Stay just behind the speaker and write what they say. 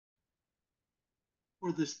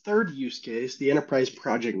For this third use case, the enterprise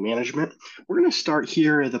project management, we're going to start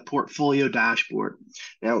here at the portfolio dashboard.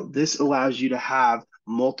 Now, this allows you to have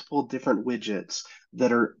multiple different widgets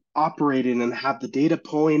that are operating and have the data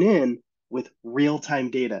pulling in with real-time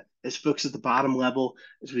data. As folks at the bottom level,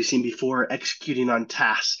 as we've seen before, executing on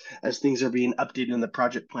tasks, as things are being updated in the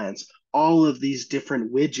project plans, all of these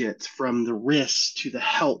different widgets from the risks to the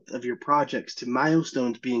health of your projects to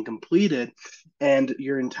milestones being completed and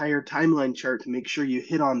your entire timeline chart to make sure you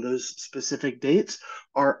hit on those specific dates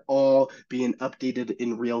are all being updated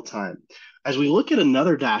in real time. As we look at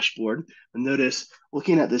another dashboard, notice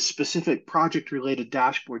looking at this specific project related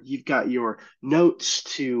dashboard, you've got your notes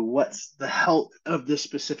to what's the health of this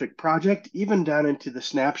specific project, even down into the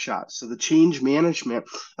snapshots. So the change management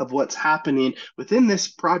of what's happening within this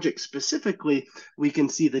project specifically, we can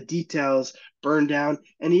see the details, burn down,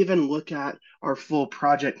 and even look at our full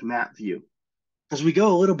project map view. As we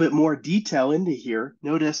go a little bit more detail into here,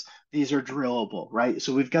 notice these are drillable, right?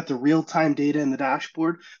 So we've got the real-time data in the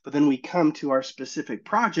dashboard, but then we come to our specific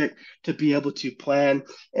project to be able to plan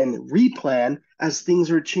and replan as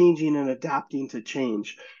things are changing and adapting to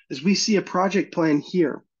change. As we see a project plan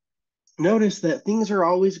here, notice that things are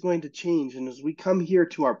always going to change. And as we come here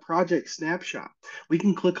to our project snapshot, we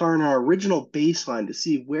can click on our original baseline to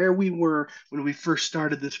see where we were when we first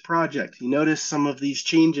started this project. You notice some of these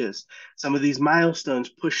changes, some of these milestones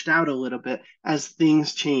pushed out a little bit as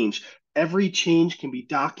things change. Every change can be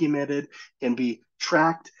documented, can be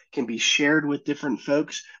tracked, can be shared with different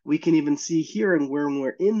folks. We can even see here and when we're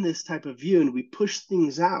in this type of view and we push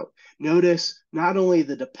things out, notice not only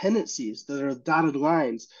the dependencies that are dotted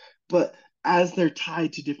lines, but as they're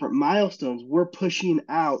tied to different milestones, we're pushing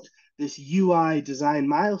out this UI design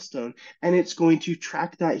milestone, and it's going to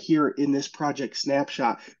track that here in this project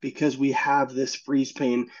snapshot because we have this freeze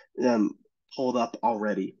pane pulled up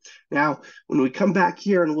already. Now, when we come back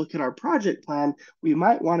here and look at our project plan, we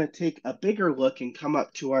might want to take a bigger look and come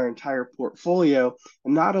up to our entire portfolio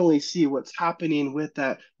and not only see what's happening with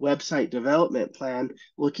that website development plan,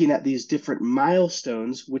 looking at these different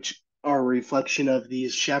milestones, which are a reflection of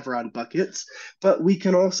these chevron buckets, but we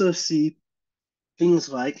can also see things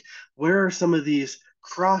like where are some of these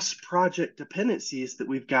cross-project dependencies that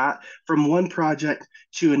we've got from one project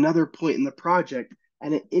to another point in the project.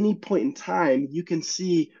 And at any point in time, you can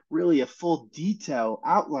see really a full detail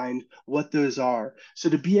outlined what those are. So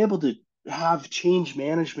to be able to have change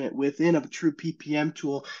management within a true PPM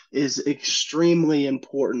tool is extremely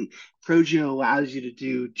important. Proggio allows you to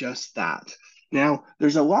do just that. Now,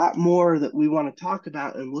 there's a lot more that we want to talk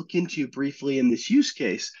about and look into briefly in this use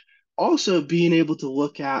case. Also, being able to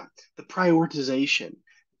look at the prioritization,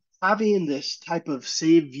 having this type of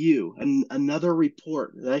save view and another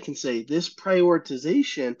report that I can say this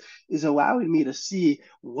prioritization is allowing me to see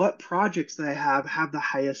what projects that I have the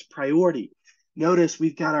highest priority. Notice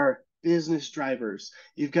we've got our business drivers.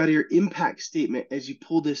 You've got your impact statement as you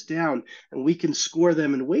pull this down, and we can score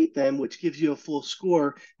them and weight them, which gives you a full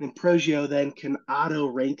score. And Proggio then can auto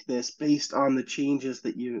rank this based on the changes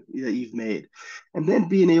that you've made. And then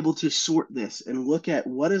being able to sort this and look at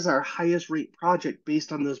what is our highest rate project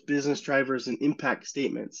based on those business drivers and impact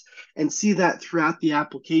statements, and see that throughout the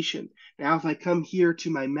application. Now, if I come here to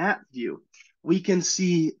my map view, we can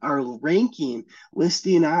see our ranking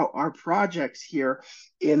listing out our projects here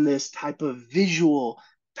in this type of visual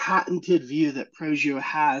patented view that Proggio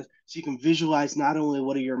has. So you can visualize not only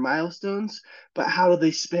what are your milestones, but how do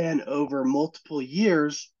they span over multiple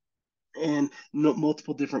years and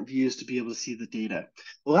multiple different views to be able to see the data.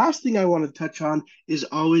 The last thing I want to touch on is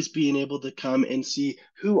always being able to come and see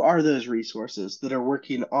who are those resources that are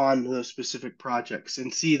working on those specific projects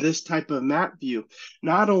and see this type of map view,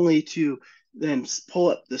 not only to then pull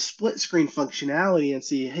up the split screen functionality and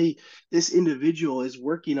see, hey, this individual is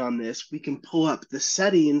working on this. We can pull up the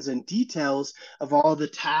settings and details of all the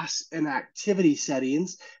tasks and activity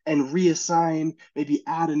settings and reassign, maybe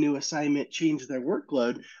add a new assignment, change their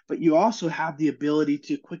workload. But you also have the ability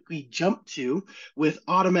to quickly jump to with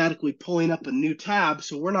automatically pulling up a new tab.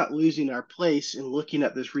 So we're not losing our place in looking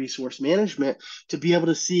at this resource management to be able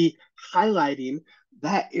to see highlighting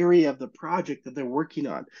that area of the project that they're working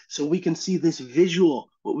on. So we can see this visual,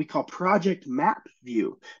 what we call project map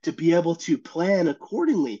view, to be able to plan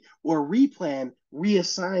accordingly or replan,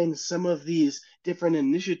 reassign some of these different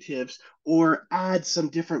initiatives or add some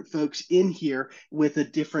different folks in here with a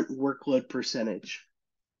different workload percentage.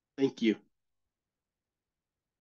 Thank you.